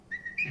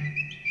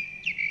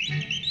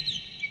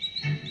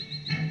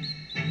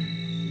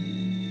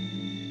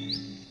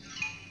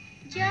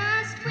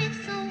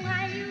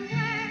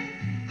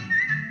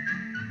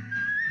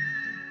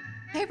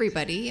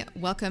everybody.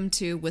 Welcome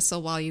to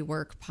Whistle While You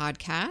Work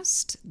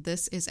podcast.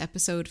 This is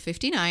episode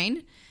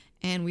 59,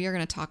 and we are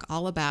going to talk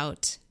all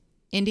about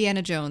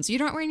Indiana Jones.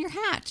 You're not wearing your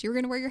hat. You were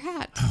going to wear your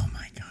hat. Oh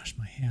my gosh,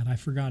 my hat. I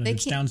forgot it.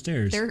 It's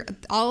downstairs.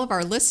 All of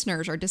our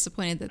listeners are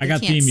disappointed that they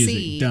can't can't see.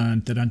 See.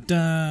 Dun, dun,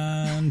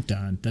 dun,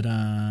 dun, dun,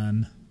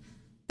 dun.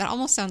 That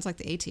almost sounds like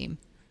the A-Team.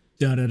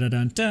 Dun, dun,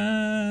 dun,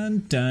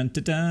 dun, dun,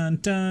 dun,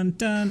 dun,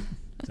 dun.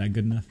 Is that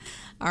good enough?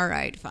 All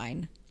right,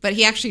 fine. But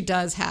he actually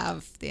does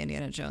have the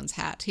Indiana Jones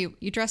hat.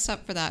 You dressed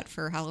up for that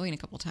for Halloween a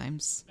couple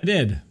times. I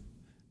did.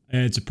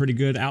 It's a pretty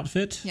good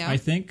outfit, yeah. I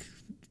think,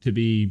 to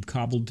be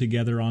cobbled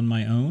together on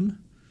my own.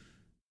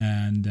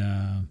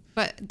 And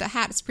but the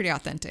hat is pretty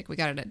authentic. We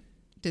got it at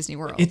Disney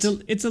World. It's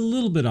a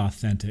little bit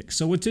authentic.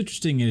 So what's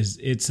interesting is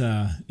it's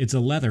a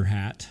leather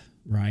hat,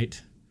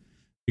 right?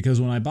 Because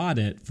when I bought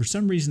it, for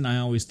some reason I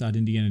always thought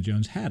Indiana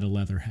Jones had a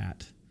leather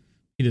hat.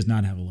 He does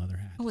not have a leather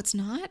hat. Oh, it's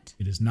not?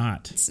 It is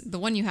not. The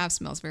one you have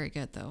smells very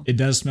good, though. It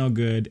does smell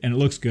good, and it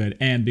looks good.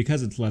 And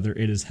because it's leather,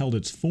 it has held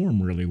its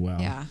form really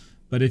well. Yeah.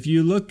 But if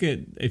you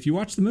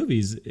watch the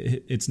movies,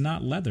 it's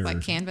not leather.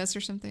 Like canvas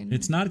or something?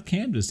 It's not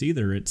canvas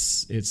either.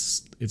 It's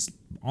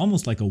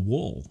almost like a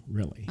wool,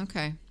 really.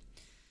 Okay.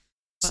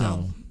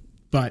 Well,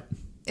 but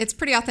it's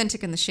pretty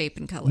authentic in the shape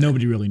and color.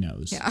 Nobody really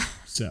knows. Yeah.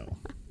 So.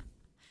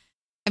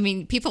 I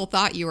mean, people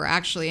thought you were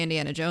actually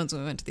Indiana Jones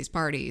when we went to these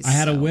parties. I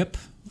had a whip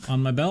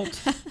on my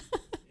belt,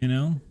 you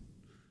know.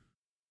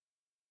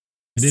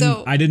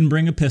 I didn't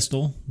bring a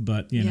pistol,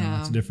 but you know,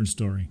 it's a different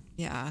story.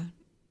 Yeah.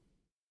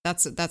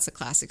 That's a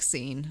classic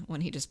scene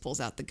when he just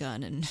pulls out the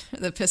gun and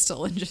the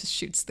pistol and just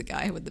shoots the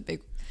guy with the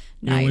big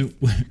knife. You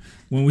know,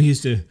 when we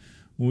used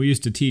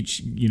to teach,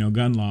 you know,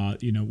 gun law,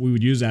 you know, we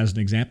would use that as an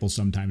example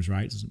sometimes,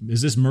 right?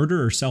 Is this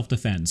murder or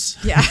self-defense?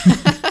 Yeah.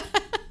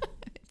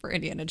 For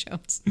Indiana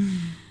Jones.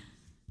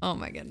 Oh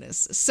my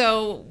goodness.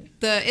 So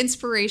the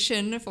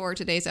inspiration for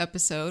today's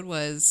episode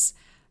was,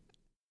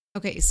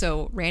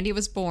 so Randy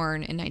was born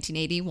in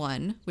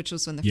 1981, which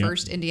was when the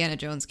first Indiana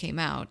Jones came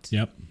out.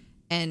 Yep.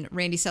 And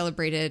Randy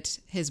celebrated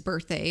his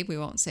birthday. We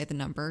won't say the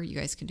number. You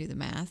guys can do the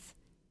math.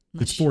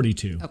 It's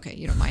 42. Okay,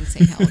 you don't mind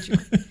saying how old you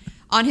are.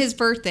 On his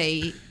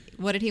birthday,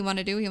 what did he want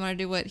to do? He wanted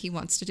to do what he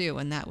wants to do,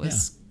 and that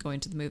was going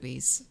to the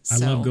movies. I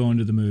love going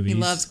to the movies. He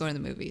loves going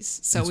to the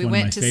movies. So That's we one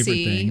went of my to favorite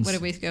see, things. what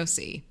did we go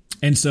see?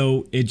 And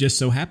so it just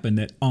so happened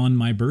that on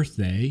my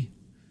birthday,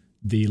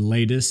 the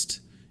latest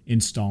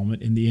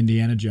installment in the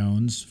Indiana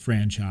Jones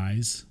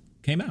franchise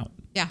came out.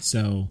 Yeah.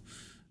 So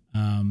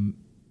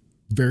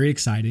very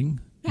exciting.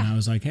 Yeah. And I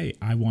was like, hey,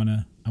 I want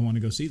to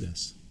go see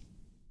this.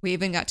 We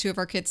even got two of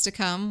our kids to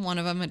come. One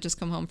of them had just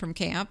come home from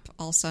camp,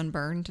 all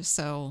sunburned.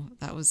 So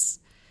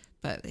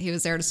but he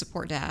was there to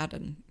support Dad,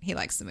 and he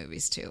likes the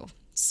movies too.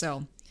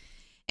 So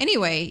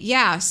anyway,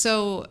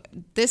 so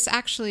this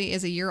actually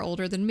is a year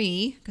older than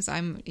me because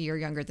I'm a year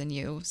younger than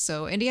you.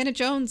 So Indiana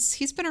Jones,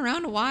 he's been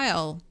around a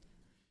while.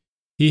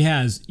 He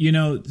has, you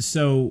know,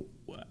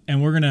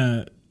 and we're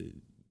going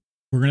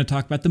to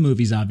talk about the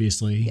movies,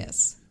 obviously.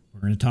 Yes.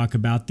 We're going to talk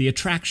about the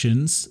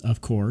attractions,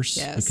 of course,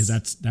 because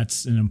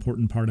that's an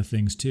important part of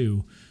things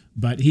too.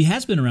 But he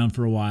has been around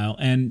for a while.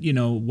 And, you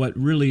know, what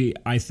really,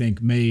 I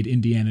think, made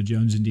Indiana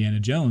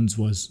Jones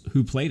was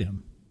who played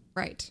him.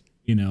 Right.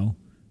 You know,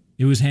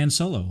 it was Han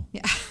Solo.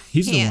 Yeah.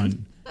 He's the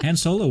one. Han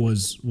Solo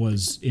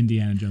was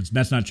Indiana Jones.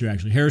 That's not true,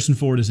 actually. Harrison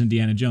Ford is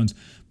Indiana Jones.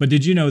 But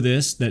did you know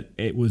this, that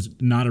it was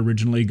not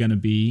originally going to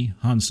be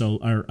Han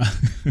Solo?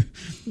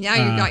 Now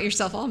you got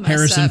yourself all messed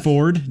Harrison up.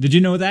 Ford. Did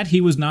you know that? He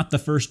was not the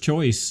first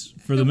choice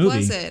for the movie. Who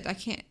was it? I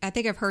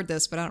think I've heard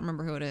this, but I don't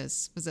remember who it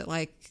is. Was it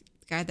like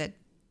the guy that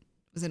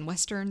was in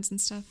Westerns and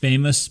stuff?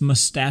 Famous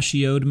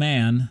mustachioed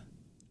man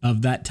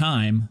of that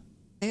time.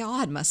 They all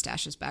had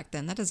mustaches back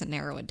then. That doesn't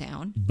narrow it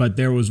down. But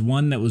there was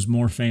one that was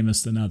more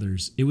famous than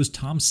others. It was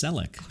Tom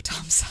Selleck. Oh,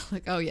 Tom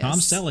Selleck. Oh, yes. Tom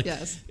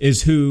Selleck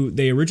is who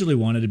they originally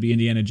wanted to be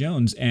Indiana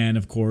Jones. And,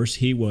 of course,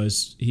 he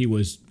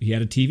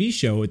had a TV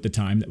show at the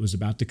time that was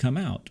about to come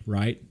out,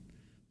 right?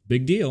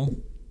 Big deal.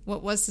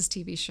 What was this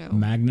TV show?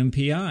 Magnum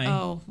P.I.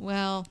 Oh,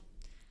 well,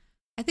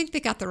 I think they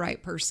got the right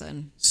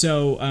person.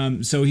 So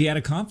he had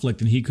a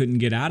conflict and he couldn't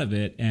get out of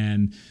it.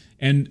 And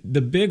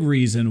the big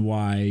reason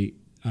why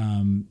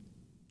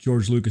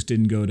George Lucas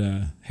didn't go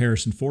to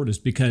Harrison Ford is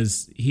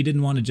because he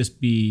didn't want to just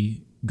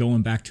be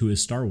going back to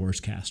his Star Wars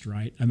cast,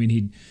 right? I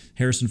mean,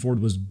 Harrison Ford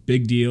was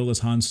big deal as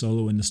Han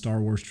Solo in the Star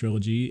Wars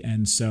trilogy,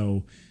 and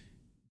so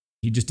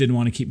he just didn't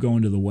want to keep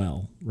going to the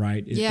well,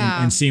 right?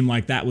 Yeah. And seemed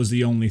like that was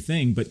the only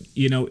thing. But,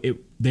 you know,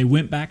 they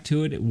went back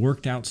to it. It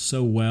worked out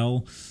so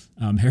well.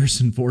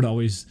 Harrison Ford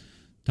always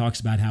talks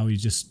about how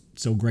he's just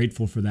so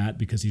grateful for that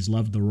because he's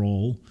loved the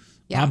role.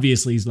 Yeah.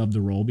 Obviously, he's loved the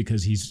role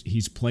because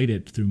he's played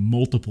it through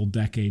multiple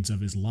decades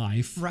of his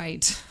life.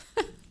 Right.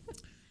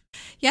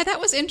 Yeah, that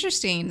was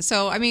interesting.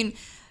 So, I mean,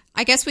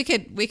 I guess we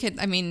could,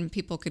 I mean,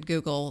 people could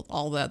Google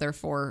all the other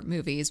 4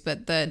 movies,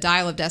 but the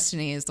Dial of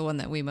Destiny is the one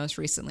that we most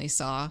recently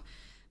saw,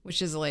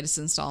 which is the latest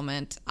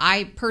installment.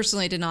 I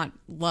personally did not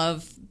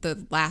love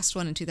the last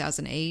one in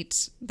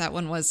 2008. That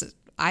one was,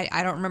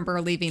 I don't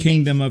remember leaving.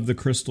 Kingdom of the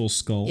Crystal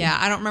Skull. Yeah,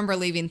 I don't remember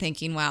leaving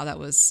thinking, wow, that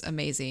was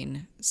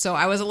amazing. So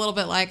I was a little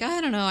bit like,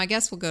 I don't know, I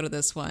guess we'll go to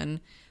this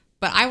one.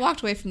 But I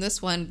walked away from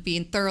this one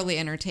being thoroughly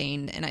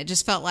entertained, and I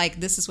just felt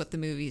like this is what the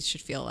movies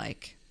should feel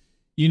like.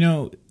 You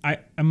know,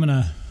 I'm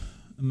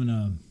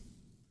gonna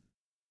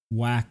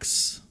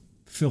wax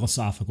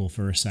philosophical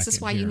for a second. This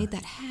is why here. you need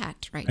that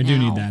hat now. I do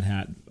need that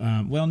hat.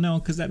 Well, no,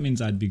 because that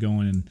means I'd be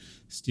going and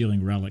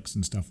stealing relics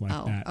and stuff like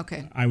that.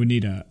 Okay. I would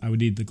need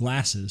the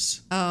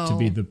glasses to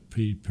be the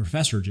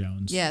Professor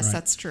Jones. Yes, right?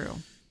 that's true.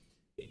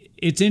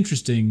 It's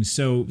interesting.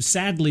 So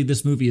sadly,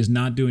 this movie is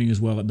not doing as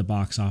well at the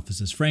box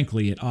office as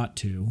frankly it ought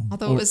to.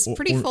 Although it was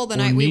pretty full the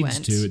night we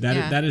went.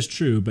 That is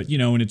true. But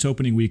in its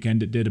opening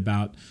weekend, it did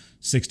about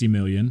 60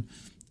 million.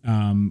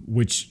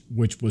 Which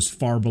was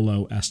far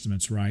below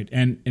estimates, right?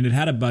 And it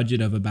had a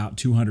budget of about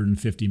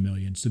 250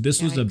 million. So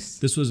this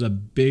was a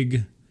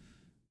big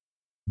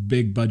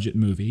budget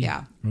movie.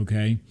 Yeah.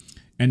 Okay.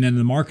 And then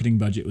the marketing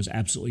budget was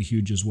absolutely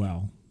huge as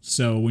well.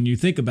 So when you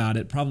think about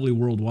it, probably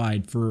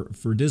worldwide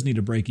for Disney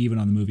to break even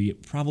on the movie,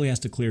 it probably has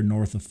to clear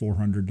north of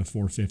 400 to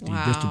 450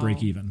 just to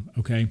break even.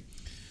 Okay.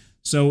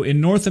 So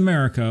in North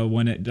America,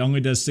 when it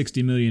only does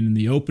 60 million in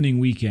the opening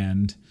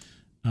weekend,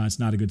 it's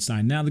not a good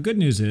sign. Now, the good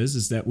news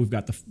is that we've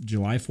got the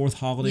July 4th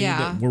holiday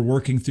that we're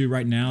working through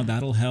right now.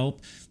 That'll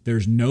help.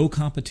 There's no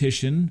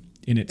competition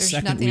in its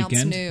second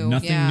weekend.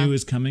 Nothing new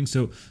is coming.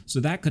 So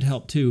that could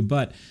help too.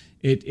 But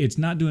it's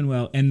not doing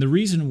well. And the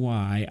reason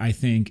why, I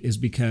think, is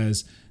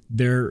because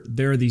there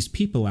are these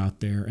people out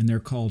there, and they're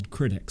called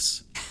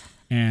critics.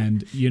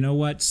 And you know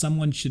what?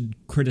 Someone should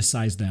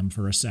criticize them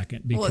for a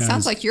second. Because it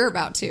sounds like you're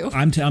about to.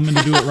 I'm going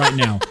to do it right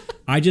now.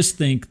 I just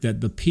think that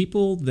the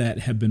people that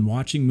have been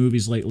watching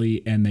movies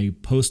lately and they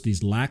post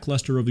these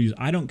lackluster reviews,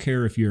 I don't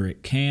care if you're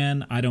at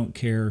Cannes, I don't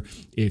care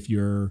if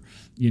you're,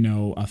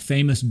 a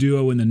famous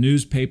duo in the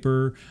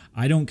newspaper,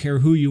 I don't care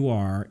who you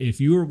are.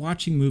 If you are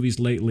watching movies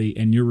lately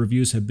and your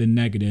reviews have been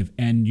negative,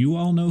 and you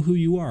all know who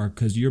you are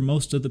because you're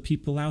most of the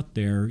people out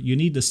there, you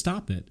need to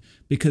stop it,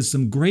 because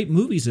some great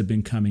movies have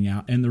been coming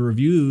out and the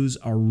reviews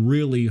are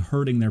really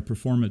hurting their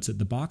performance at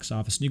the box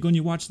office. And you go and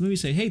you watch the movie and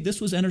say, hey,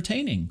 this was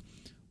entertaining.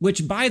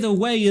 Which, by the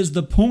way, is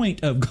the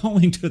point of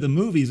going to the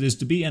movies, is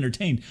to be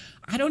entertained.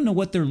 I don't know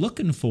what they're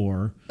looking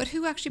for. But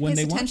who actually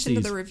pays attention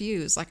to the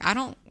reviews? I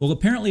don't. Well,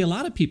 apparently a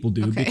lot of people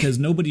do, because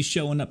nobody's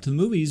showing up to the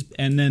movies,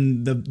 and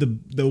then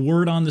the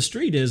word on the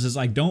street is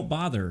like, don't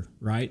bother,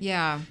 right?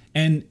 Yeah.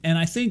 And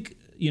I think,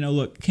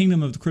 look,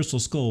 Kingdom of the Crystal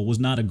Skull was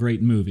not a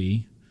great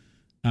movie.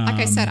 Like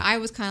I said, I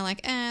was kind of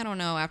like, I don't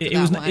know. After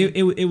that one,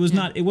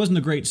 it wasn't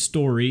a great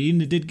story,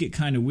 and it did get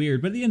kind of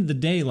weird. But at the end of the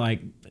day,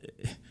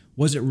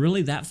 was it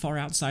really that far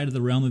outside of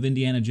the realm of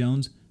Indiana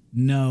Jones?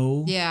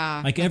 No.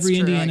 Yeah. Like every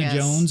Indiana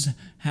Jones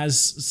has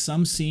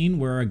some scene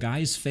where a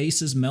guy's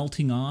face is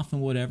melting off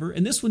and whatever.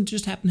 And this one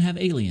just happened to have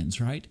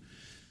aliens, right?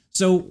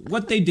 So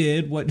what they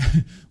did, what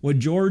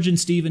George and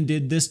Steven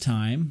did this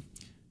time,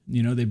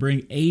 they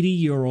bring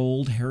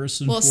 80-year-old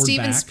Harrison Ford back. Well,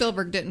 Steven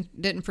Spielberg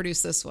didn't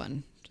produce this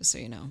one, just so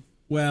you know.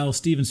 Well,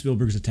 Steven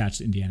Spielberg's attached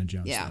to Indiana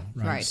Jones. Yeah,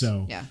 though, right?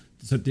 So,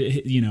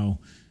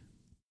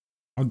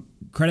 I'll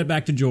credit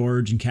back to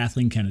George and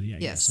Kathleen Kennedy, I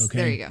guess. Okay.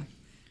 There you go.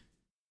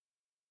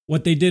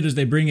 What they did is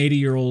they bring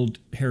 80-year-old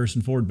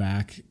Harrison Ford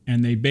back,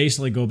 and they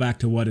basically go back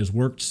to what has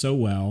worked so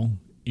well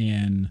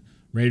in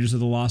Raiders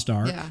of the Lost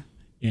Ark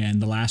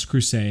and The Last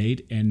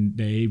Crusade, and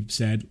they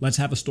said, let's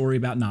have a story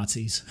about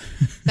Nazis.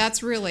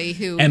 That's really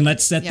who... And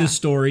let's set this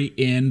story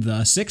in the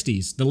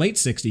 60s, the late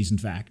 60s, in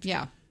fact.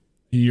 Yeah.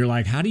 And you're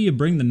like, how do you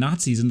bring the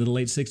Nazis into the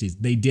late 60s?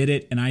 They did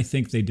it, and I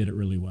think they did it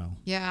really well.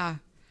 Yeah.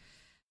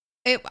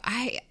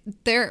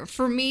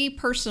 For me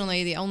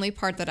personally, the only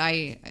part that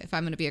if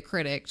I'm going to be a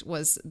critic,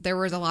 was there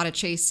was a lot of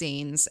chase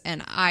scenes,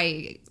 and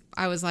I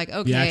was like,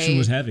 okay. The action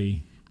was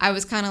heavy. I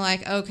was kind of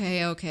like,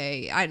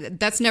 okay.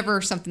 That's never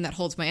something that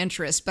holds my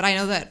interest, but I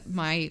know that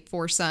my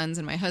 4 sons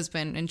and my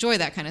husband enjoy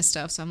that kind of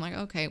stuff, so I'm like,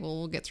 okay, well,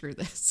 we'll get through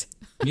this.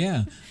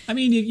 Yeah. I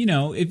mean,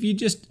 if you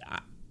just...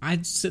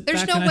 I'd sit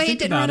There's back no and way I think it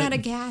didn't about run it. out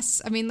of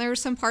gas. I mean, there were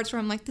some parts where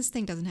I'm like, this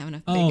thing doesn't have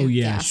enough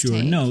gas sure.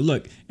 tank. No,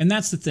 look, and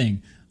that's the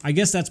thing. I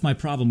guess that's my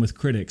problem with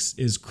critics,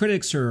 is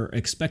critics are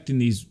expecting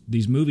these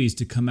movies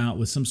to come out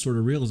with some sort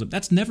of realism.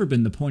 That's never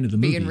been the point of the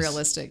movies. Being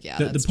realistic, yeah.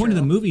 The point of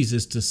the movies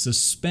is to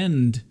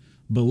suspend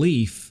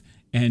belief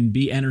and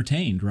be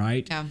entertained,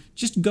 right? Yeah.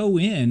 Just go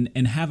in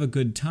and have a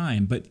good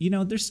time. But,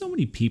 there's so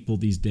many people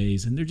these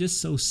days, and they're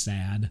just so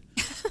sad.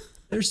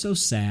 They're so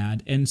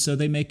sad, and so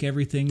they make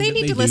everything They that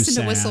need they to do listen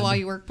sad. to Whistle While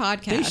You Work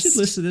podcast. They should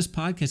listen to this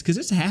podcast because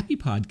it's a happy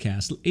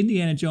podcast.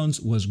 Indiana Jones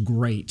was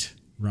great,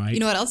 right? You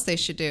know what else they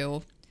should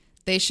do?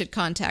 They should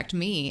contact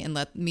me and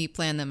let me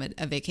plan them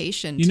a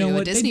vacation you to know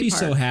what? a Disney They'd be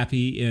park. so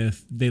happy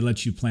if they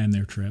let you plan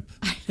their trip.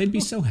 They'd be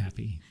so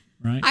happy,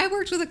 right? I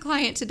worked with a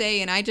client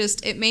today, and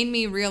it made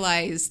me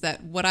realize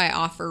that what I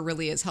offer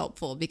really is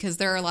helpful, because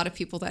there are a lot of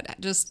people that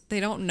they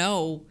don't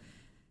know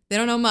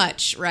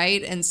much,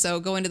 right? And so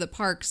going to the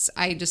parks,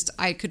 I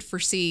could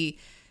foresee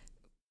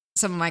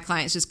some of my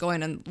clients just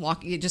going and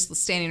walking, just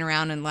standing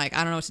around and like,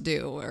 I don't know what to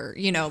do, or,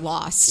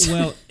 lost.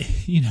 Well,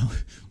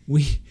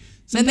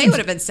 Then they would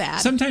have been sad.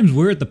 Sometimes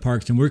we're at the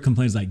parks and we're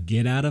complaining like,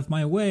 get out of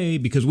my way,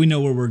 because we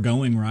know where we're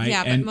going, right?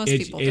 Yeah, but and most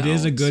people don't. It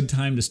is a good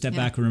time to step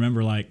back and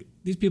remember, like,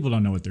 these people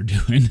don't know what they're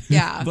doing.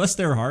 Yeah. Bless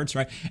their hearts,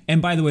 right? And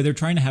by the way, they're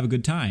trying to have a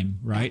good time,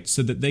 right?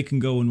 So that they can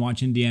go and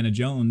watch Indiana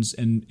Jones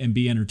and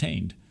be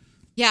entertained.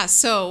 Yeah,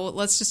 so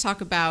let's just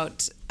talk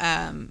about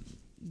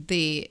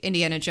the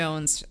Indiana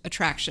Jones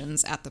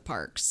attractions at the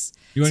parks.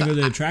 You want to go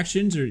to the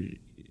attractions or?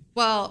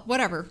 Well,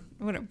 whatever.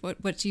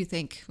 What do you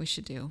think we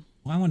should do?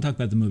 Well, I want to talk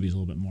about the movies a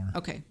little bit more.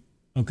 Okay.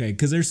 Okay,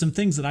 because there's some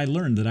things that I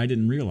learned that I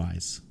didn't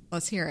realize.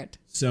 Let's hear it.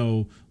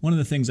 So one of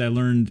the things I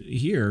learned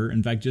here,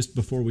 in fact, just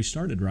before we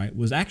started, right,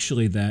 was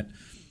actually that,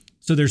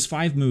 so there's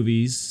 5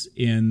 movies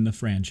in the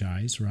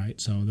franchise,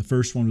 right? So the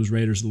first one was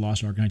Raiders of the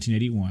Lost Ark,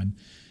 1981.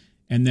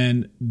 And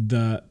then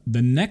the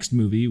next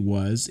movie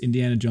was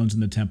Indiana Jones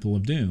and the Temple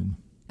of Doom.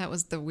 That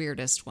was the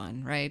weirdest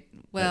one, right?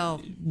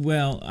 Well,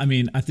 I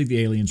mean, I think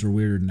the aliens were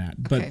weirder than that.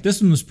 Okay. But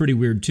this one was pretty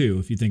weird, too,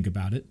 if you think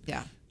about it.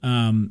 yeah.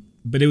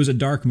 But it was a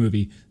dark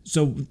movie.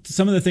 So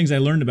some of the things I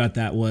learned about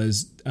that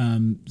was,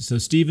 so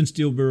Steven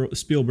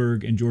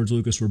Spielberg and George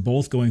Lucas were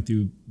both going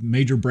through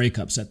major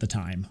breakups at the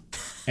time.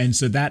 And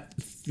so that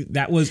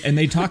was, and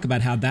they talk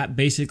about how that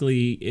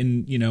basically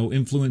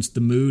influenced the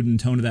mood and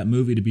tone of that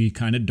movie to be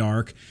kind of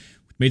dark.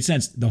 Made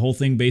sense. The whole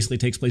thing basically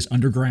takes place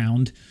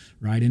underground,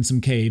 right, in some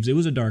caves. It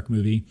was a dark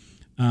movie.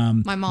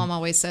 My mom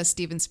always says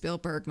Steven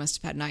Spielberg must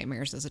have had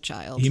nightmares as a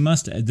child. He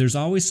must. There's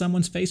always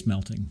someone's face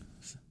melting.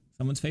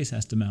 Someone's face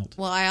has to melt.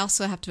 Well, I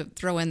also have to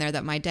throw in there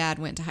that my dad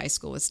went to high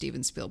school with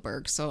Steven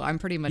Spielberg, so I'm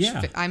pretty much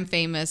I'm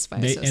famous by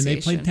association. And they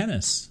played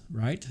tennis,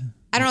 right?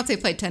 I don't know if they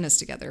played tennis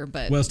together,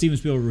 but well, Steven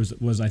Spielberg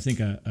was I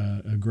think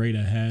a grade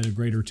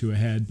or two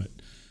ahead, but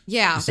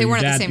yeah, so they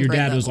weren't at the same your grade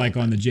dad was level,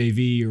 like on the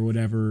JV or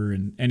whatever,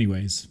 and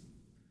anyways.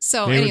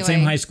 So they were at the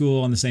same high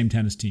school on the same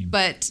tennis team.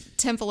 But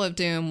Temple of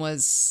Doom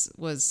was.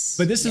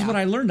 But this is what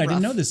I learned. Rough. I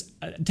didn't know this.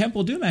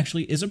 Temple of Doom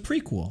actually is a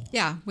prequel.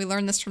 Yeah, we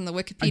learned this from the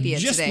Wikipedia I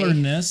just today.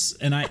 learned this,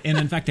 and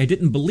in fact I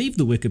didn't believe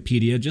the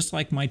Wikipedia, just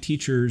like my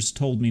teachers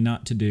told me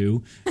not to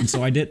do, and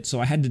so I did. So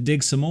I had to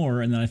dig some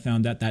more, and then I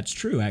found out that's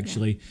true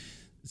actually. Yeah.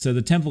 So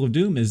the Temple of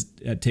Doom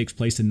takes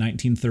place in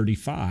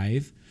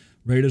 1935.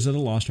 Raiders of the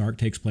Lost Ark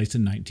takes place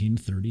in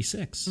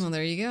 1936. Well,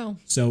 there you go.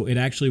 So it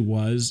actually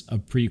was a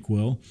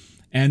prequel.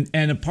 And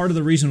a part of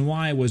the reason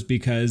why was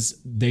because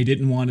they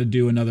didn't want to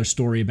do another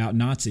story about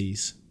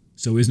Nazis.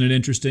 So isn't it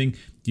interesting?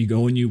 You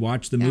go and you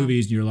watch the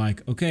movies and you're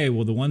like, okay,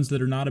 well, the ones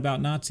that are not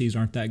about Nazis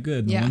aren't that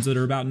good. And the ones that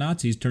are about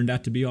Nazis turned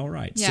out to be all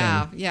right.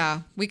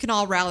 Yeah. We can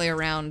all rally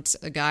around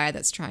a guy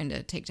that's trying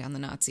to take down the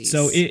Nazis.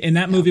 So and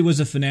that movie was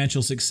a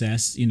financial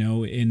success. In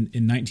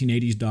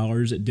 1980s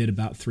dollars, it did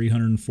about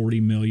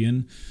 $340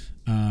 million,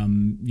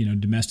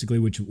 domestically,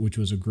 which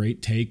was a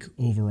great take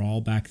overall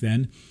back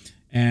then.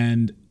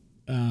 And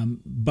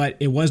but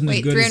it wasn't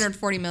as good.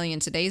 $340 million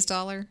today's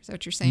dollar? Is that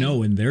what you're saying?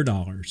 No, in their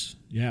dollars.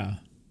 Yeah,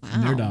 wow.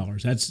 In their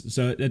dollars.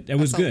 It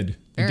was good.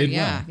 It did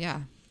well. Yeah.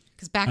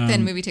 Because back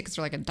then, movie tickets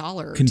were like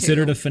 $1.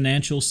 Considered a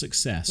financial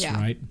success,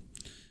 right?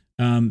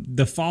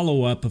 The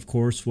follow-up, of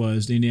course,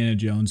 was Indiana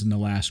Jones and the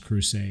Last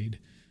Crusade,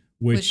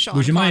 which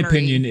in my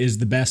opinion is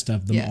the best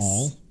of them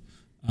all.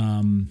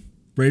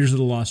 Raiders of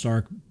the Lost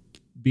Ark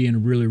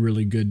being really,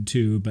 really good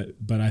too,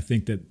 but I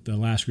think that the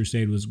Last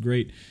Crusade was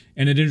great,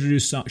 and it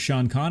introduced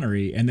Sean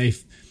Connery, and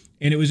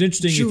it was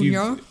interesting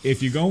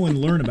if you go and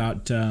learn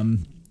about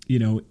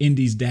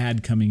Indy's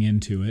dad coming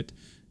into it,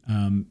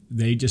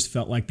 they just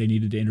felt like they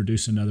needed to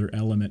introduce another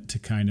element to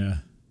kind of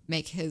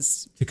make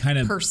his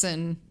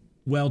person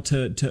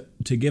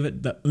to give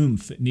it the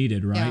oomph it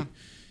needed, right?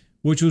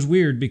 Which was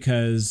weird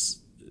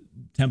because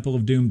Temple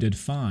of Doom did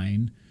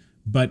fine,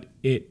 but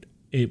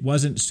it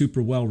wasn't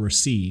super well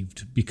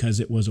received because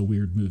it was a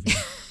weird movie.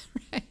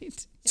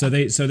 Right. So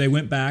they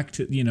went back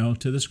to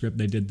the script.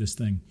 They did this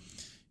thing.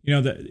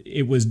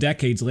 It was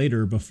decades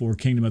later before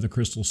Kingdom of the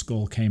Crystal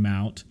Skull came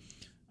out.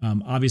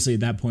 Obviously,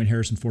 at that point,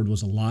 Harrison Ford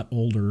was a lot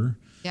older.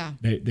 Yeah.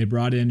 They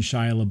brought in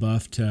Shia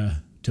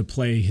LaBeouf to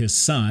play his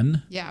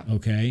son. Yeah.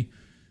 Okay.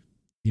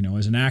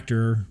 As an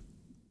actor,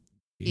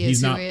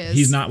 he's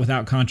not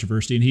without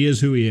controversy, and he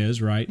is who he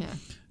is, right?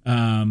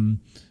 Yeah.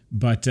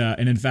 But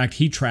in fact,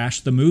 he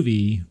trashed the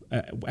movie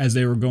as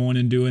they were going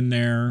and doing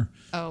their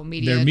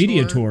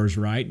media tours,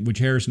 right? Which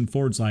Harrison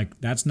Ford's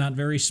like, that's not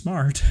very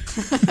smart.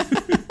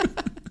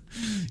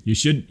 You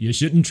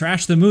shouldn't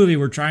trash the movie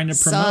we're trying to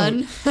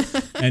promote.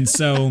 Son. And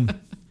so,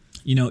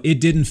 it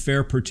didn't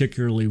fare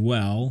particularly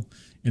well.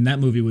 And that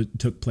movie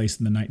took place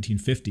in the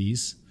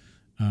 1950s.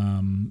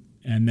 And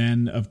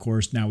then, of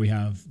course, now we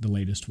have the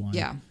latest one.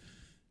 Yeah.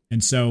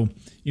 And so,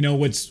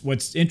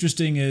 what's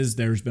interesting is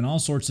there's been all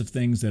sorts of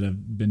things that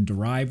have been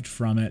derived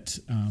from it.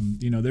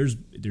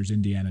 There's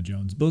Indiana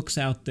Jones books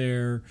out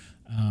there,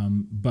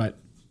 but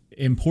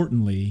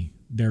importantly,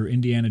 they're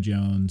Indiana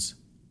Jones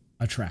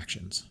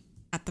attractions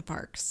at the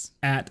parks.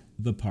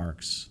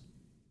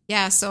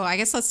 Yeah. So I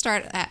guess let's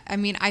start.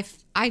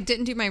 I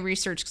didn't do my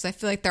research because I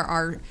feel like there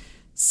are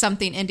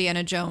something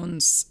Indiana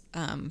Jones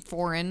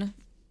foreign.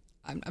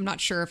 I'm not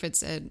sure if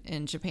it's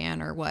in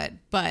Japan or what,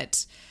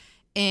 but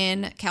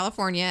in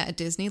California at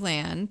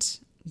Disneyland,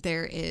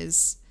 there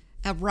is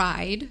a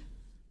ride. Do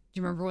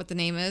you remember what the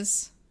name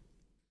is?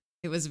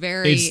 It was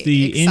very It's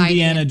the exciting.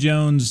 Indiana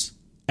Jones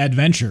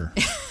Adventure.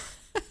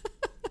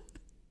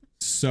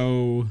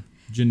 So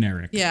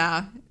generic.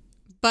 Yeah.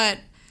 But,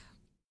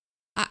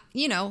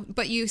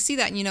 but you see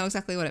that and you know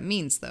exactly what it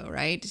means, though,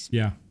 right?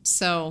 Yeah.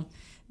 So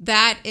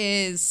that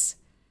is,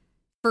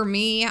 for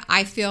me,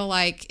 I feel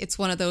like it's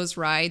one of those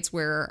rides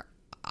where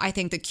I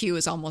think the queue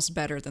is almost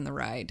better than the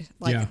ride.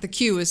 Like, the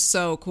queue is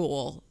so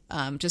cool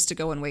just to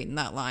go and wait in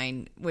that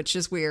line, which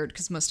is weird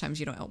because most times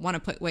you don't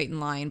want to wait in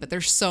line, but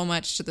there's so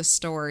much to the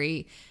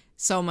story,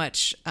 so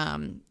much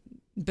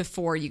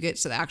before you get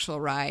to the actual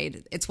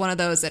ride. It's one of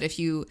those that if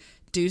you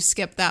do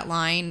skip that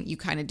line, you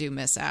kind of do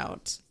miss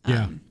out.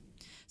 Yeah.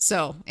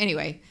 So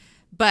anyway,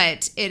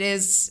 but it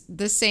is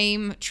the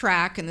same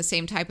track and the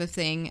same type of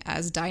thing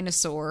as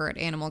Dinosaur at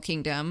Animal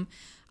Kingdom.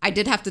 I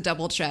did have to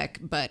double check,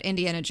 but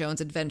Indiana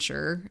Jones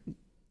Adventure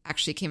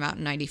actually came out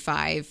in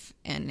 95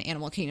 and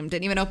Animal Kingdom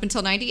didn't even open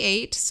until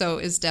 98. So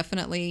is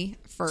definitely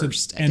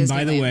first. And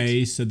by the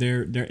way, so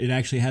there it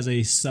actually has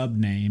a sub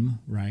name,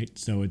 right?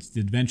 So it's the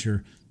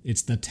Adventure.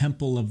 It's the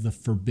Temple of the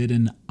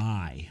Forbidden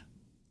Eye.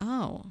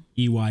 Oh.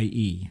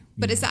 EYE.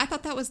 But I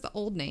thought that was the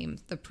old name,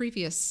 the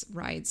previous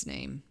ride's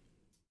name.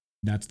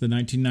 That's the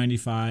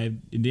 1995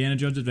 Indiana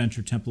Jones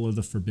Adventure Temple of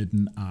the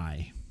Forbidden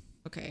Eye.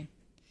 Okay.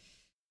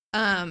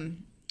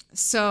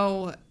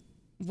 So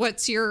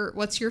what's your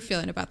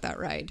feeling about that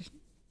ride?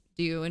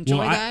 Do you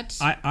enjoy that?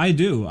 I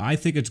do. I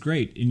think it's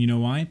great. And you know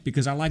why?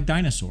 Because I like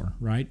Dinosaur,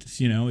 right?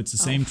 You know, it's the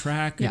same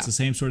track. It's the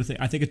same sort of thing.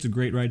 I think it's a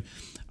great ride.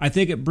 I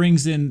think it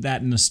brings in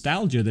that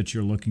nostalgia that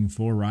you're looking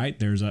for, right?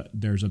 There's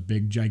a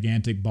big,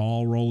 gigantic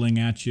ball rolling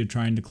at you,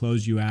 trying to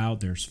close you out.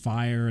 There's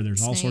fire.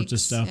 There's all sorts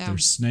of stuff. Yeah.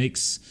 There's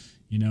snakes.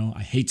 You know,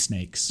 I hate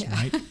snakes,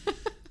 right?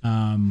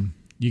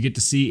 You get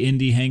to see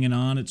Indy hanging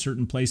on at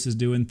certain places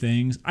doing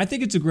things. I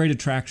think it's a great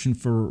attraction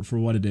for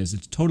what it is.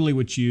 It's totally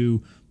what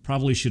you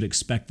probably should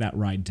expect that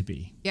ride to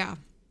be. Yeah.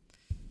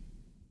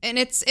 And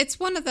it's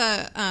one of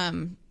the,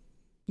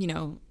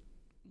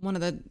 one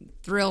of the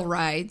thrill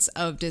rides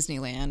of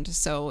Disneyland.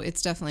 So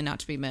it's definitely not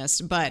to be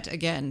missed. But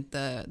again,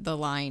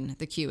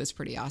 the queue is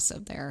pretty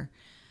awesome there.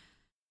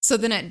 So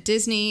then at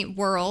Disney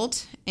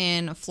World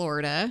in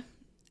Florida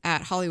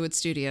at Hollywood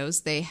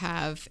Studios, they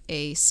have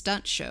a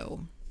stunt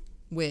show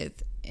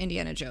with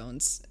Indiana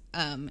Jones.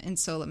 And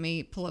so let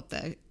me pull up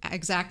the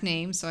exact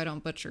name so I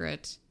don't butcher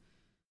it.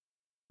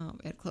 Oh,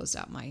 it closed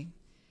out my...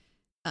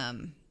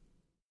 don't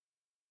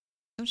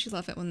you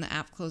love it when the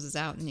app closes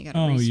out and you got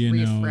to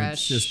refresh?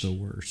 It's just the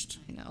worst.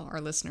 I know. Our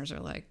listeners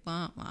are like,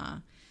 blah, blah.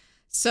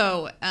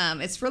 So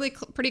it's really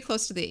pretty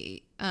close to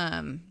the...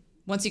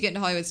 once you get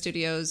into Hollywood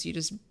Studios, you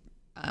just...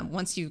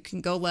 once you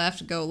can go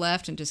left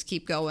and just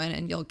keep going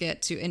and you'll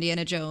get to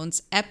Indiana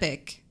Jones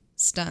Epic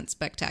Stunt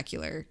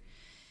Spectacular.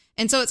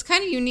 And so it's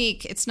kind of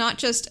unique. It's not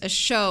just a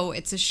show.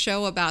 It's a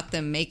show about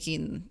them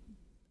making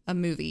a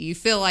movie. You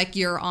feel like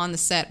you're on the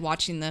set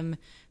watching them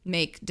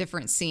make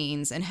different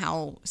scenes and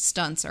how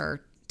stunts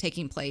are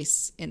taking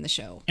place in the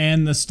show.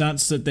 And the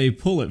stunts that they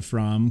pull it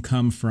from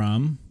come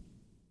from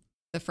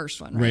the first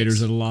one, right?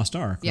 Raiders of the Lost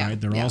Ark, right?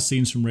 They're all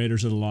scenes from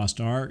Raiders of the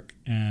Lost Ark.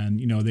 And,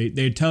 you know,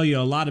 they tell you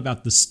a lot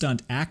about the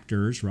stunt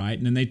actors, right?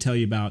 And then they tell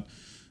you about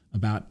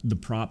the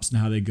props and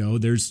how they go.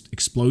 There's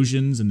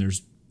explosions and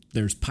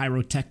there's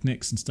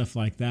pyrotechnics and stuff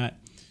like that.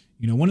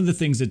 You know, one of the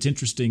things that's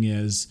interesting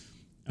is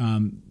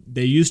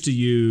they used to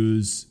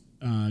use,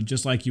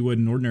 just like you would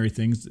in ordinary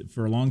things,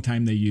 for a long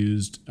time they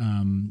used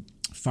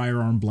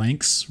firearm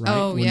blanks,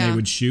 right? When they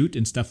would shoot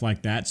and stuff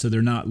like that. So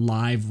they're not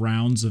live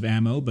rounds of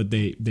ammo, but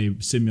they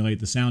simulate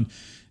the sound.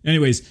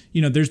 Anyways,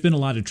 you know, there's been a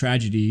lot of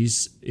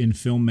tragedies in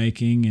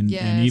filmmaking and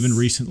even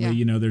recently,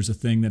 you know, there's a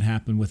thing that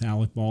happened with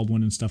Alec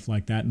Baldwin and stuff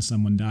like that and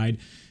someone died.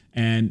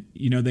 And,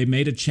 you know, they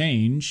made a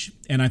change,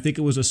 and I think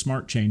it was a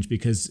smart change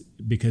because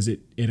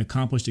it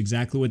accomplished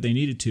exactly what they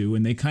needed to,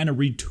 and they kind of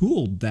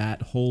retooled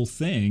that whole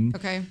thing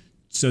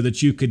so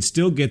that you could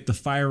still get the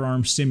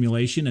firearm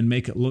simulation and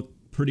make it look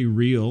pretty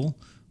real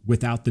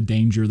without the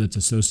danger that's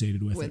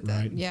associated with it,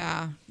 right?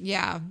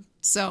 Yeah.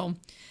 So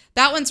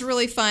that one's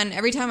really fun.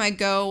 Every time I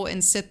go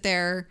and sit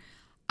there,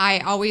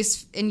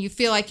 and you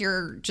feel like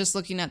you're just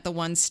looking at the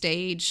one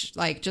stage,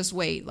 like just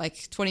wait,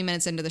 like 20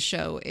 minutes into the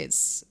show,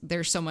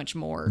 there's so much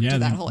more to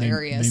that whole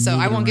area. So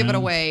I won't give it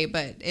away,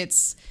 but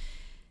it's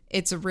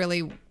a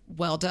really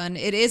well done.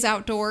 It is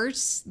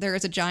outdoors. There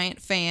is a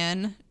giant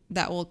fan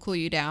that will cool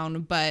you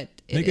down, but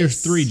I think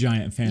there's 3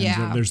 giant fans.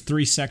 Yeah. There's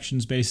 3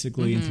 sections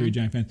basically and 3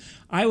 giant fans.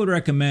 I would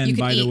recommend,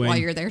 by the way, while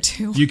you're there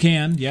too. You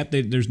can. Yep.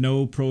 There's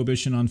no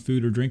prohibition on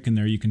food or drink in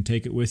there. You can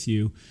take it with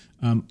you.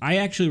 I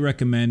actually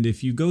recommend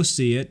if you go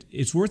see it,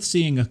 it's worth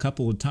seeing a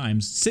couple of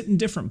times. Sit in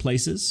different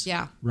places.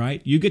 Yeah.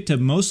 Right. You get to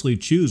mostly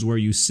choose where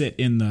you sit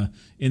in the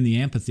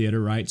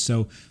amphitheater. Right.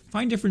 So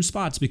find different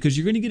spots because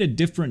you're going to get a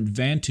different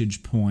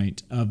vantage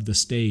point of the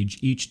stage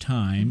each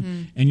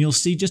time, and you'll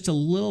see just a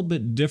little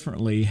bit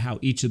differently how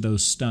each of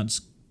those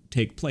stunts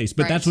take place.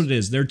 But that's what it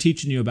is. They're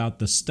teaching you about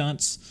the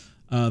stunts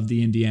of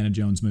the Indiana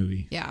Jones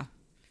movie. Yeah.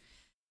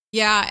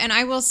 Yeah, and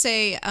I will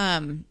say,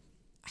 I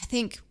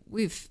think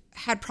we've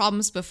had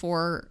problems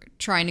before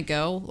trying to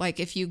go. Like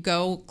if you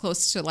go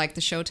close to like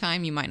the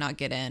showtime, you might not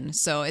get in.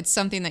 So it's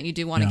something that you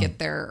do want to get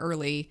there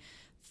early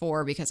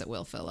for because it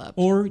will fill up.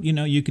 Or,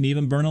 you can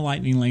even burn a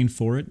lightning lane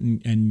for it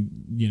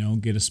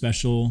and get a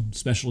special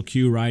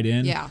queue right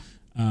in. Yeah.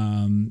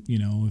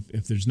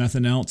 If there's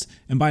nothing else.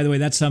 And by the way,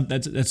 that's a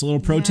little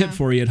pro tip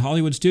for you at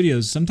Hollywood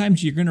Studios.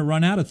 Sometimes you're going to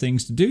run out of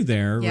things to do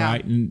there,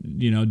 right?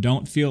 And,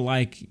 don't feel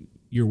like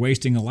you're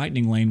wasting a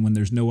lightning lane when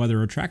there's no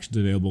other attractions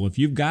available. If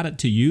you've got it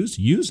to use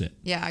it.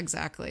 Yeah,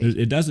 exactly.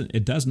 It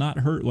does not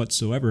hurt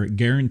whatsoever. It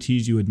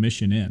guarantees you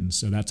admission in.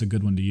 So that's a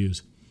good one to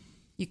use.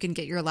 You can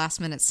get your last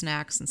minute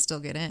snacks and still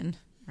get in,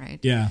 right?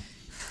 Yeah.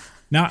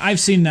 Now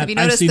I've seen that. Have you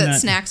noticed that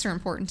snacks are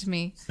important to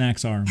me?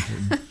 Snacks are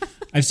important.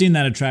 I've seen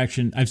that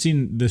attraction. I've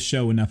seen this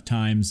show enough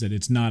times that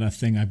it's not a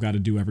thing I've got to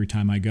do every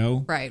time I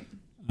go. Right.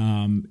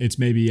 It's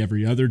maybe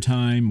every other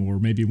time or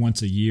maybe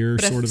once a year,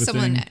 but sort of a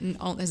thing. If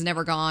someone has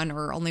never gone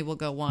or only will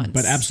go once.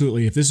 But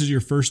absolutely, if this is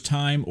your first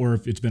time or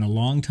if it's been a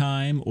long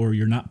time or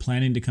you're not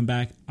planning to come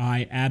back,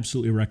 I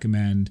absolutely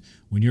recommend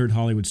when you're at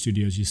Hollywood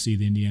Studios, you see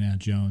the Indiana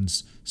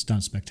Jones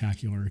Stunt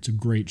Spectacular. It's a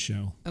great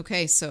show.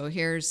 Okay, so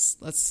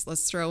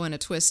let's throw in a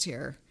twist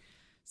here.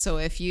 So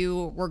if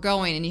you were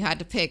going and you had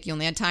to pick, you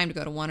only had time to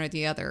go to one or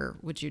the other,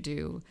 would you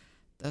do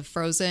the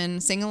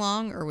Frozen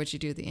sing-along or would you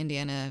do the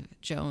Indiana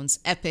Jones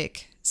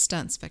epic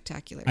stunt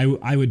spectacular?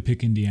 I would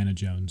pick Indiana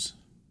Jones.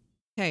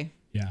 Okay.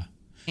 Yeah.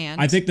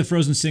 And I think the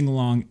Frozen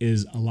sing-along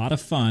is a lot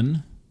of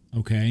fun,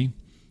 okay?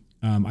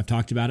 I've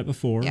talked about it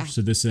before,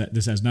 so this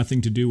has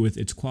nothing to do with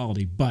its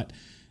quality, but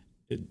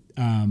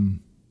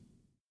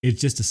it's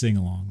just a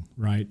sing-along,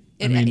 right?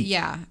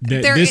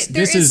 There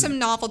is some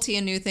novelty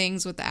and new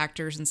things with the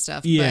actors and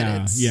stuff.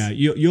 Yeah,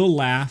 You'll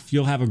laugh.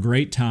 You'll have a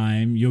great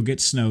time. You'll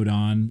get snowed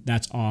on.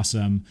 That's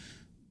awesome.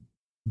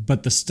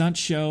 But the stunt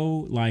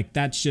show, like,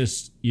 that's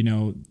just,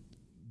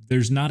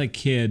 there's not a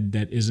kid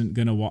that isn't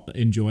going to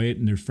enjoy it,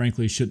 and there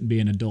frankly shouldn't be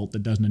an adult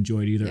that doesn't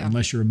enjoy it either,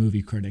 unless you're a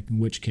movie critic, in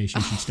which case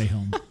you should stay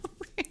home.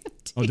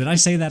 Oh, did I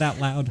say that out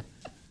loud?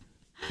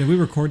 Did we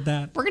record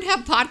that? We're going to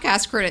have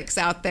podcast critics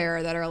out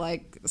there that are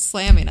like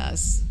slamming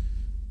us.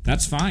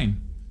 That's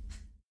fine.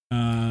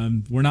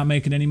 We're not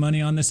making any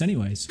money on this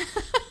anyways.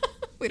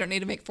 We don't need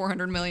to make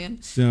 $400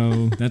 million.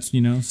 So that's,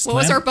 what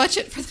was our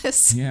budget for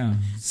this? Yeah.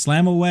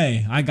 Slam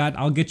away.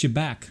 I'll get you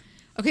back.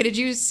 Okay, did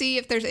you see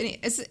if there's any,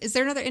 is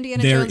there another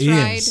Indiana Jones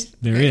ride?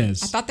 There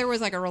is. I thought there was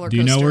like a roller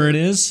coaster. Do you know where it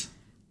is?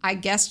 I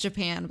guess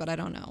Japan, but I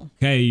don't know.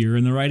 Okay, you're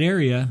in the right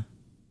area.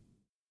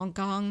 Hong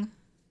Kong?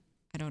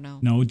 I don't know.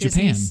 No,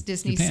 Japan.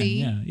 Disney Japan,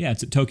 Sea? Yeah,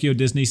 it's at Tokyo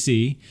Disney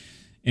Sea.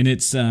 And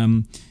it's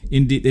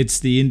it's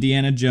the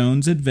Indiana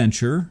Jones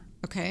Adventure.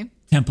 Okay.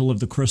 Temple of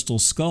the Crystal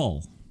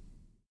Skull.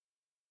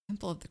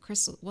 Temple of the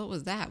Crystal. What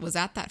was that? Was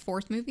that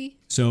fourth movie?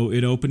 So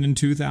it opened in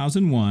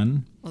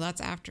 2001. Well,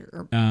 that's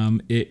after.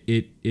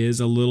 It is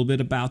a little bit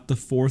about the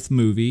fourth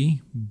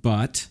movie,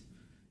 but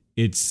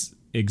it's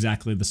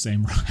exactly the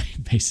same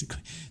ride,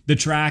 basically. The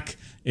track,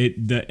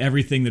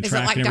 everything, the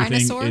track and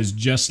everything Dinosaur? Is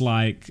just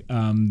like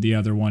the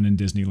other one in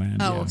Disneyland.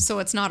 Oh, so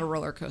it's not a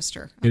roller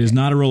coaster. Okay. It is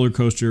not a roller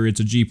coaster. It's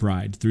a Jeep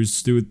ride through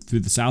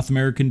the South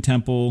American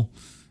Temple,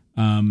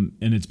 and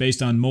it's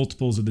based on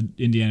multiples of the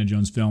Indiana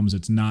Jones films.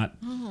 It's not.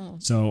 Oh.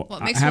 So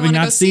having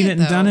not seen it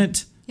and done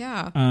it,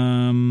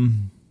 yeah.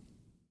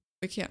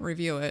 We can't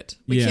review it.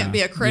 We can't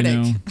be a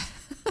critic.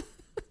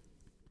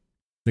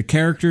 The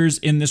characters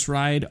in this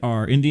ride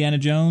are Indiana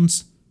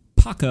Jones,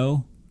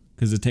 Paco,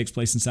 because it takes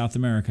place in South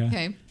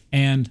America,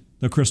 and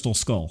the Crystal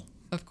Skull.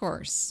 Of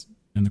course.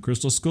 And the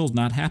Crystal Skull's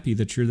not happy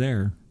that you're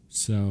there.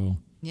 So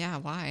yeah,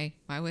 why?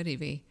 Why would he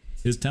be?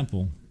 His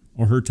temple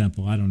or her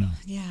temple, I don't know.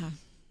 Yeah.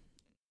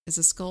 Does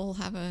a skull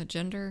have a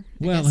gender?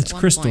 Well, it's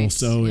crystal,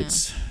 so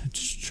it's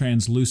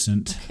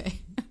translucent.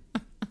 Okay.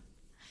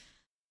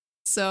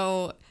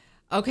 So,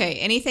 okay,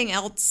 anything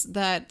else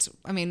that,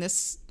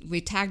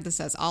 we tagged this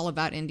as all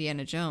about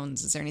Indiana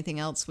Jones. Is there anything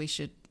else we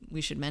should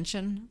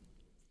mention?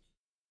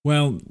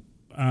 Well,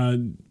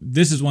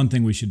 this is one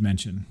thing we should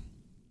mention.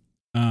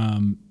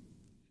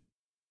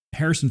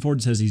 Harrison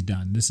Ford says he's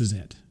done. This is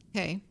it.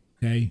 Okay.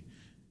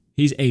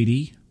 He's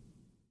 80.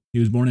 He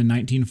was born in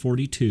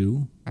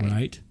 1942,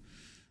 right?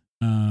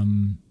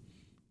 And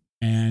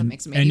that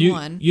makes him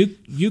 81.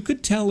 You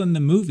could tell in the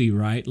movie,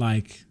 right?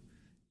 Like,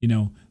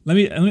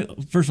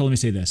 first of all, let me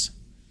say this.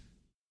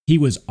 He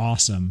was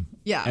awesome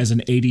as an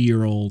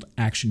 80-year-old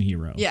action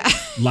hero. Yeah.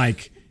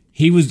 Like,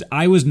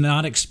 I was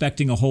not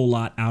expecting a whole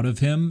lot out of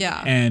him.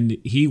 Yeah. And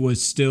he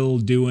was still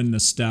doing the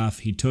stuff.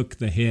 He took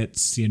the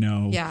hits,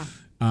 Yeah.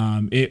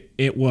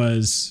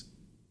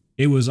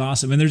 It was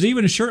awesome. And there's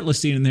even a shirtless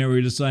scene in there where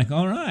you're just like,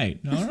 all right.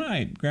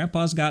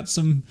 Grandpa's got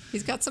some...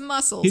 He's got some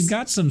muscles. He's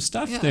got some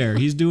stuff there.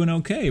 He's doing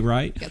okay,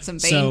 right? Got some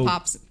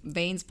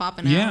veins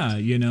popping out. Yeah,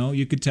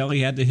 you could tell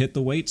he had to hit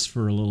the weights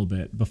for a little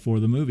bit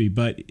before the movie.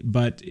 But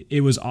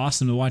it was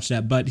awesome to watch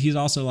that. But he's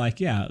also like,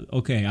 yeah,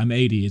 okay, I'm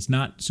 80. It's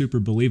not super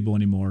believable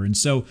anymore. And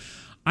so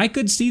I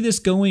could see this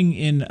going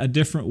in a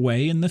different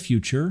way in the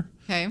future.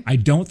 Okay. I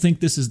don't think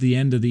this is the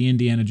end of the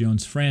Indiana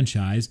Jones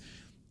franchise.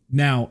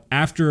 Now,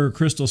 after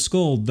Crystal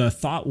Skull, the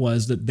thought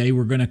was that they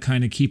were going to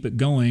kind of keep it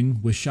going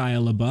with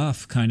Shia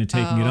LaBeouf kind of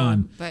taking it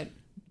on. But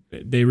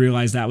they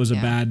realized that was a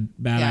bad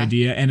Yeah.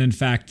 idea, and in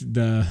fact,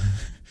 the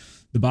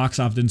box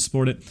office didn't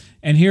support it.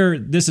 And here,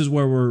 this is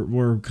where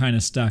we're kind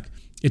of stuck.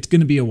 It's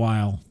going to be a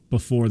while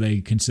before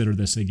they consider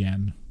this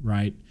again,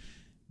 right?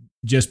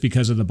 Just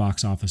because of the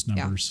box office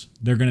numbers.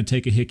 They're going to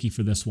take a hickey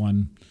for this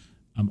one.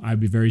 I'd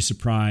be very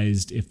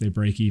surprised if they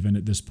break even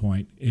at this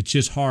point. It's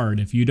just hard.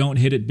 If you don't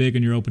hit it big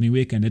in your opening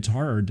weekend, it's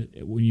hard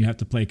when you have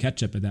to play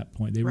catch up at that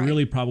point. They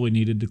really probably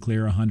needed to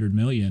clear $100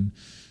 million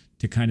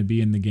to kind of be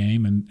in the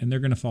game, and they're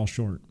going to fall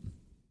short.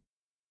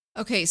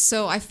 okay,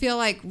 so I feel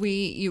like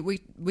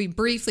we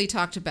briefly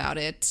talked about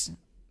it,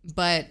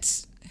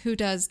 but who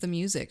does the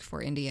music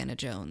for Indiana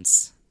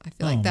Jones? I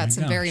feel like that's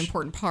a very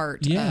important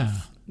part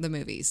of the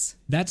movies.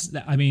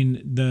 I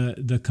mean,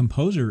 the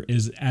composer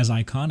is as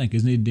iconic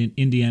as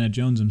Indiana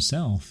Jones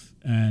himself,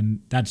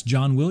 and that's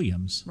John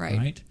Williams,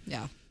 right?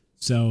 Yeah.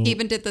 So He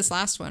even did this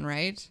last one,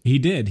 right? He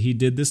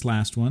did this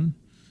last one.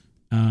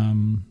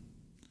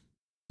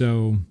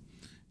 So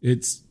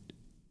it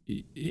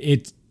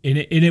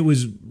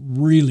was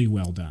really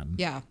well done.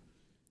 Yeah.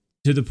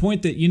 To the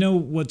point that,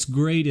 what's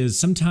great is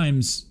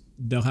sometimes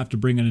they'll have to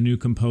bring in a new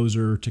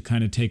composer to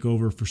kind of take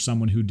over for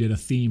someone who did a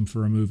theme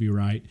for a movie,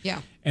 right?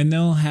 Yeah. And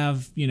they'll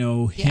have,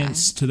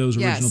 hints to those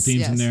original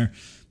themes in there.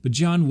 But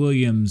John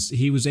Williams,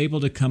 he was able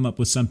to come up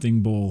with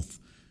something both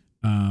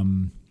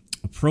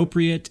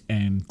appropriate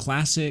and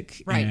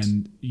classic,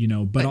 and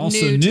but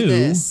also new, to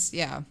this.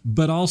 Yeah.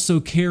 but also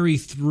carry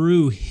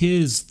through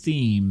his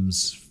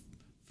themes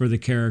for the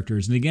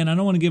characters. And again, I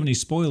don't want to give any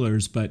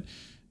spoilers, but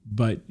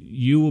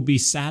you will be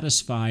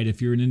satisfied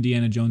if you're an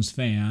Indiana Jones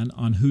fan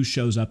on who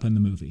shows up in the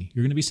movie.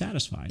 You're going to be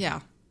satisfied. Yeah.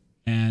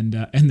 And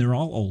they're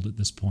all old at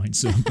this point.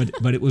 So,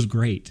 but it was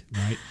great,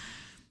 right?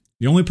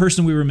 The only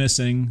person we were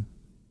missing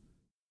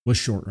was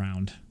Short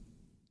Round.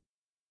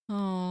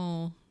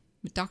 Oh,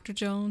 Dr.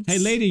 Jones. Hey,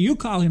 lady, you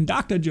call him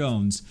Dr.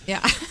 Jones.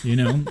 Yeah.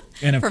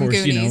 And of From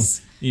course,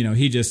 Goonies. he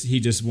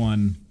just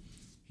won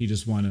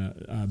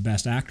a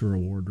Best Actor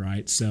award,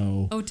 right?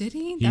 So Oh, did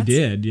he? He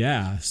did,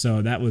 yeah.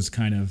 So that was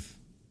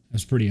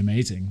pretty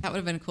amazing. That would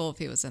have been cool if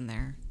he was in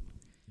there.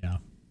 Yeah.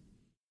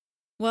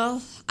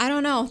 Well, I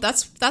don't know.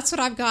 That's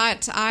what I've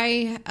got.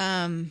 I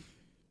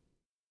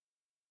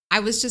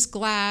was just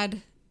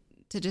glad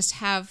to just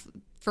have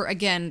for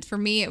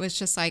me it was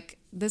just like,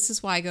 this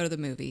is why I go to the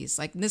movies.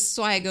 Like, this is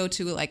why I go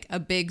to like a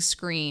big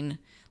screen.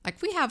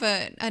 Like, we have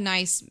a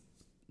nice,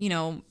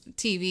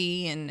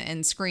 TV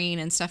and screen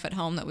and stuff at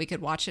home that we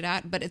could watch it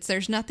at, but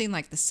there's nothing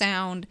like the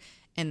sound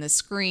and the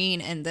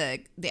screen and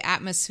the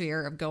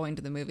atmosphere of going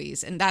to the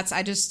movies. And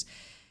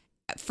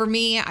for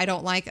me, I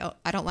don't like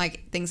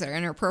things that are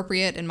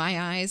inappropriate in my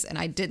eyes, and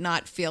I did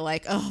not feel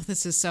like, oh,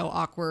 this is so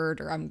awkward,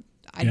 or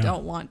I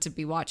don't want to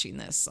be watching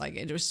this. Like,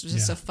 it was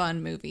just a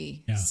fun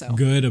movie. Yeah. So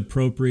good,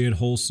 appropriate,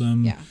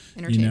 wholesome. Yeah,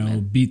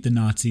 entertainment. Beat the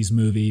Nazis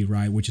movie,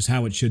 right? Which is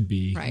how it should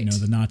be. Right.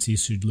 The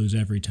Nazis should lose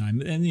every time,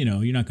 and you're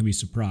not going to be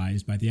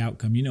surprised by the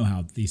outcome. You know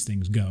how these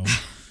things go.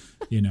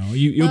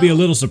 You'll be a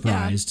little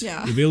surprised.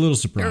 Yeah. You'll be a little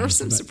surprised. There were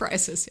some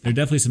surprises. Yeah. There are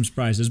definitely some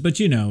surprises, but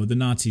the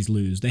Nazis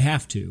lose. They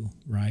have to,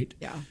 right?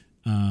 Yeah.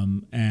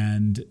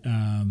 And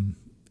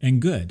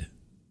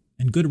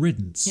good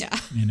riddance. Yeah.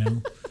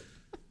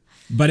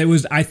 But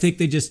I think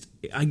they just,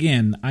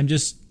 again,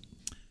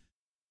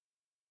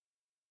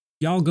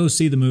 y'all go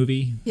see the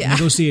movie. Yeah.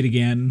 Go see it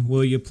again,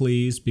 will you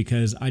please?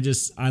 Because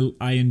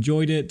I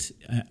enjoyed it.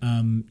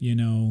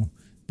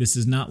 This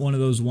is not one of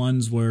those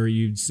ones where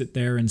you'd sit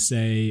there and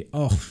say,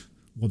 oh,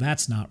 well,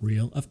 that's not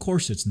real. Of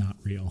course it's not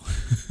real.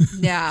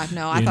 Yeah,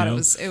 no, I thought it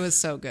was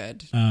so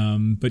good.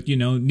 But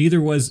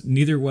neither was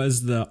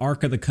the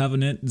Ark of the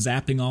Covenant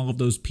zapping all of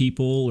those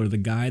people, or the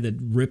guy that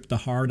ripped the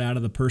heart out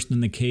of the person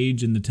in the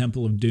cage in the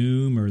Temple of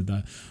Doom, or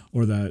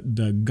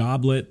the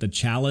goblet, the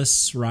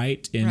chalice,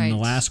 right, in the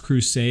Last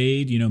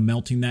Crusade,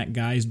 melting that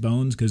guy's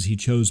bones because he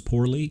chose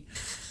poorly.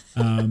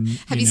 Have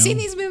you seen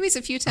these movies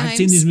a few times? I've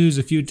seen these movies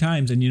a few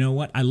times, and you know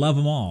what? I love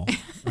them all.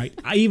 Right?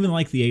 I even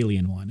like the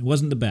Alien one. It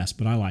wasn't the best,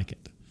 but I like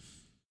it.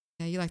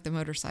 Yeah, you like the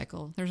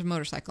motorcycle. There's a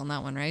motorcycle in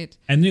that one, right?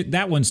 And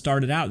that one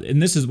started out,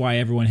 and this is why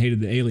everyone hated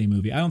the Alien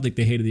movie. I don't think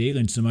they hated the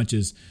Alien so much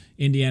as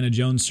Indiana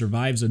Jones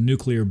survives a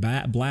nuclear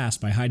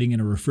blast by hiding in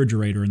a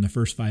refrigerator in the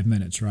first 5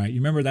 minutes, right? You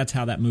remember that's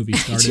how that movie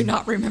started? I do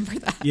not remember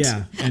that.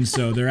 Yeah, and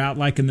so they're out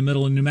like in the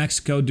middle of New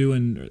Mexico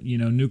doing,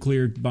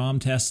 nuclear bomb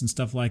tests and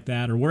stuff like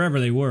that, or wherever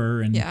they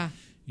were, and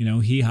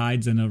he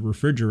hides in a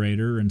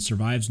refrigerator and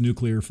survives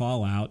nuclear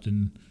fallout,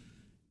 and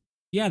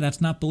yeah,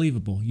 that's not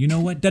believable. You know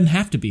what? Doesn't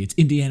have to be. It's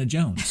Indiana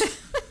Jones.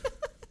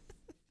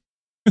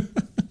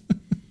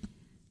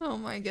 Oh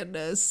my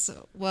goodness.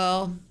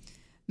 Well,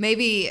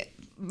 maybe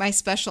my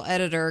special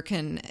editor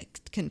can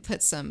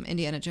put some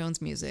Indiana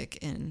Jones music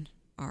in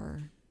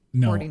our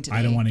recording today.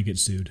 I don't want to get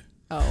sued.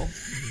 Oh,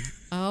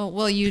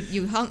 well,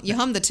 you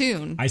hum the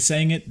tune. I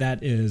sang it.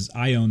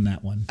 I own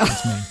that one.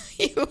 That's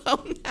me. You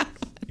own that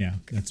one. Yeah.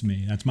 That's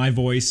me. That's my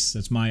voice.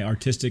 That's my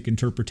artistic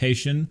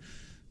interpretation.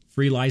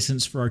 Free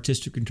license for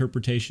artistic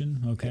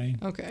interpretation. Okay.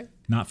 Okay.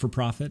 Not for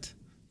profit.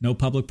 No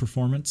public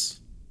performance.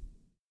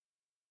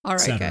 All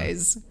right,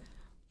 guys.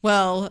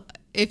 Well,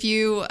 if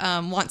you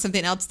want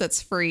something else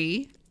that's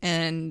free,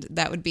 and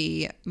that would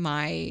be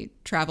my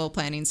travel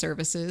planning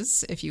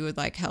services, if you would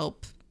like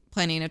help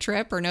planning a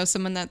trip or know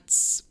someone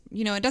that's,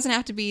 it doesn't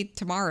have to be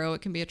tomorrow.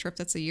 It can be a trip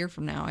that's a year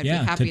from now. I'd be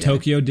happy to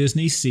Tokyo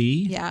Disney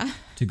Sea. Yeah.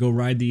 To go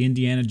ride the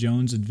Indiana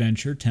Jones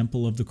Adventure,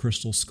 Temple of the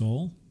Crystal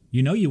Skull.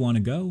 You want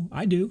to go.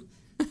 I do.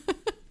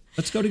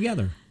 Let's go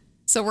together.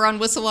 So we're on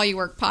Whistle While You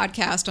Work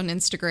podcast on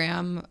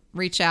Instagram.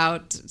 Reach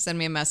out, send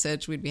me a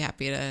message. We'd be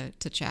happy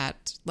to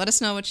chat. Let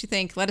us know what you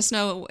think. Let us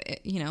know,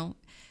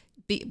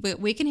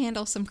 we can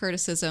handle some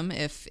criticism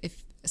if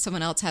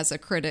someone else has a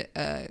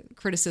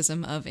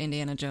criticism of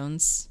Indiana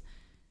Jones.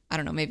 I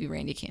don't know, maybe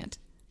Randy can't.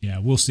 Yeah,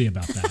 we'll see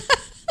about that.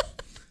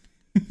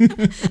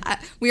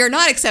 We are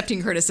not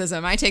accepting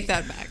criticism. I take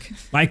that back.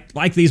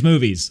 Like these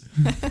movies.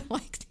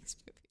 Like these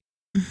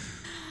movies.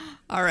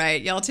 All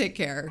right, y'all take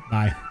care.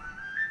 Bye.